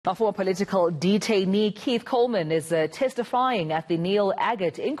A former political detainee, Keith Coleman, is testifying at the Neil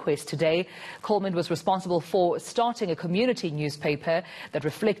Aggett inquest today. Coleman was responsible for starting a community newspaper that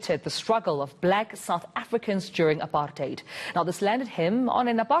reflected the struggle of black South Africans during apartheid. Now, this landed him on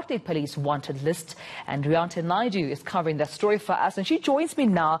an apartheid police wanted list, and Rianta Naidu is covering that story for us, and she joins me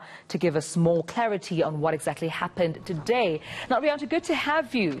now to give us more clarity on what exactly happened today. Now, Rianta, good to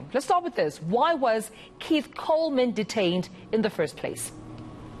have you. Let's start with this. Why was Keith Coleman detained in the first place?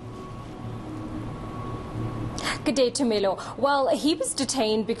 Good day, Tamilo. Well, he was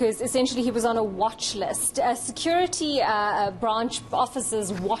detained because essentially he was on a watch list, a security branch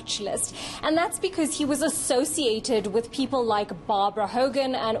officer's watch list. And that's because he was associated with people like Barbara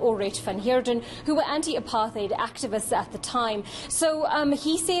Hogan and Orette van Heerden, who were anti-apartheid activists at the time. So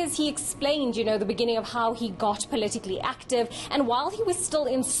he says he explained, the beginning of how he got politically active. And while he was still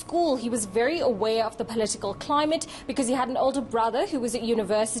in school, he was very aware of the political climate because he had an older brother who was at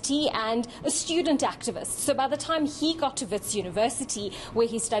university and a student activist. So by the time he got to Wits University, where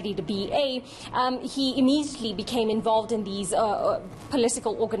he studied a BA, he immediately became involved in these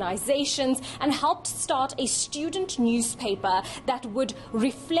political organizations and helped start a student newspaper that would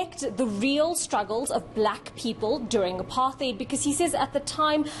reflect the real struggles of black people during apartheid, because he says at the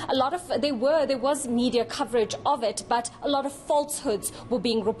time there was media coverage of it, but a lot of falsehoods were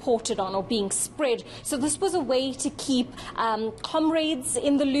being reported on or being spread. So this was a way to keep comrades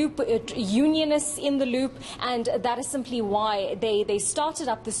in the loop, unionists in the loop, and that is simply why they started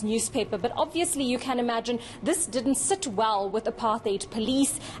up this newspaper. But obviously you can imagine this didn't sit well with apartheid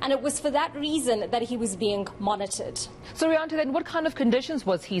police, and it was for that reason that he was being monitored. So Rianta, then what kind of conditions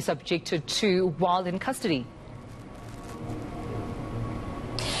was he subjected to while in custody?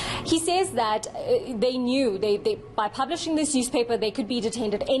 He says that they knew by publishing this newspaper they could be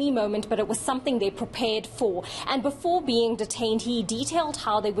detained at any moment, but it was something they prepared for. And before being detained, he detailed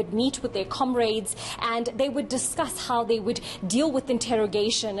how they would meet with their comrades and they would discuss how they would deal with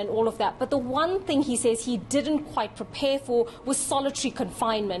interrogation and all of that. But the one thing he says he didn't quite prepare for was solitary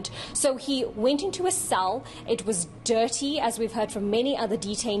confinement. So he went into a cell. It was dirty, as we've heard from many other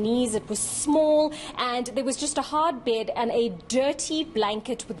detainees. It was small, and there was just a hard bed and a dirty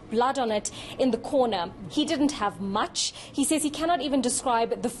blanket with blood on it in the corner. He didn't have much. He says he cannot even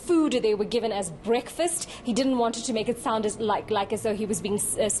describe the food they were given as breakfast. He didn't want it to make it sound as though he was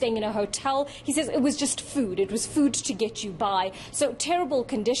staying in a hotel. He says it was just food. It was food to get you by. So terrible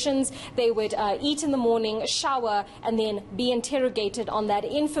conditions. They would eat in the morning, shower, and then be interrogated on that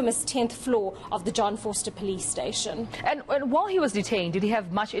infamous 10th floor of the John Vorster police station. And while he was detained, did he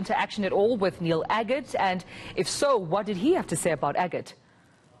have much interaction at all with Neil Aggett? And if so, what did he have to say about Aggett?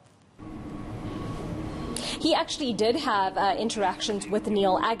 He actually did have interactions with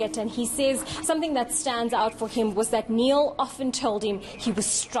Neil Aggett, and he says something that stands out for him was that Neil often told him he was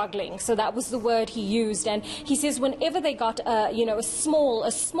struggling. So that was the word he used. And he says whenever they got a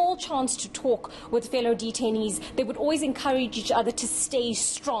small chance to talk with fellow detainees, they would always encourage each other to stay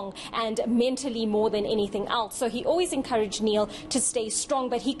strong, and mentally more than anything else. So he always encouraged Neil to stay strong,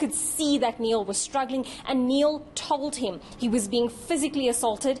 but he could see that Neil was struggling, and Neil told him he was being physically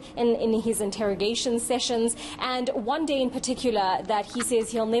assaulted in his interrogation sessions. And one day in particular that he says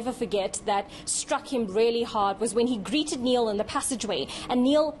he'll never forget, that struck him really hard, was when he greeted Neil in the passageway and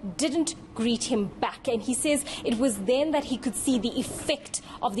Neil didn't greet him back. And he says it was then that he could see the effect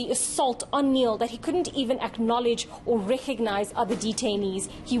of the assault on Neil, that he couldn't even acknowledge or recognize other detainees.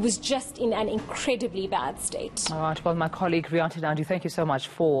 He was just in an incredibly bad state. All right, well, my colleague Rianta Naidu, thank you so much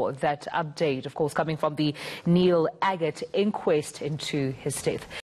for that update, of course, coming from the Neil Aggett inquest into his death.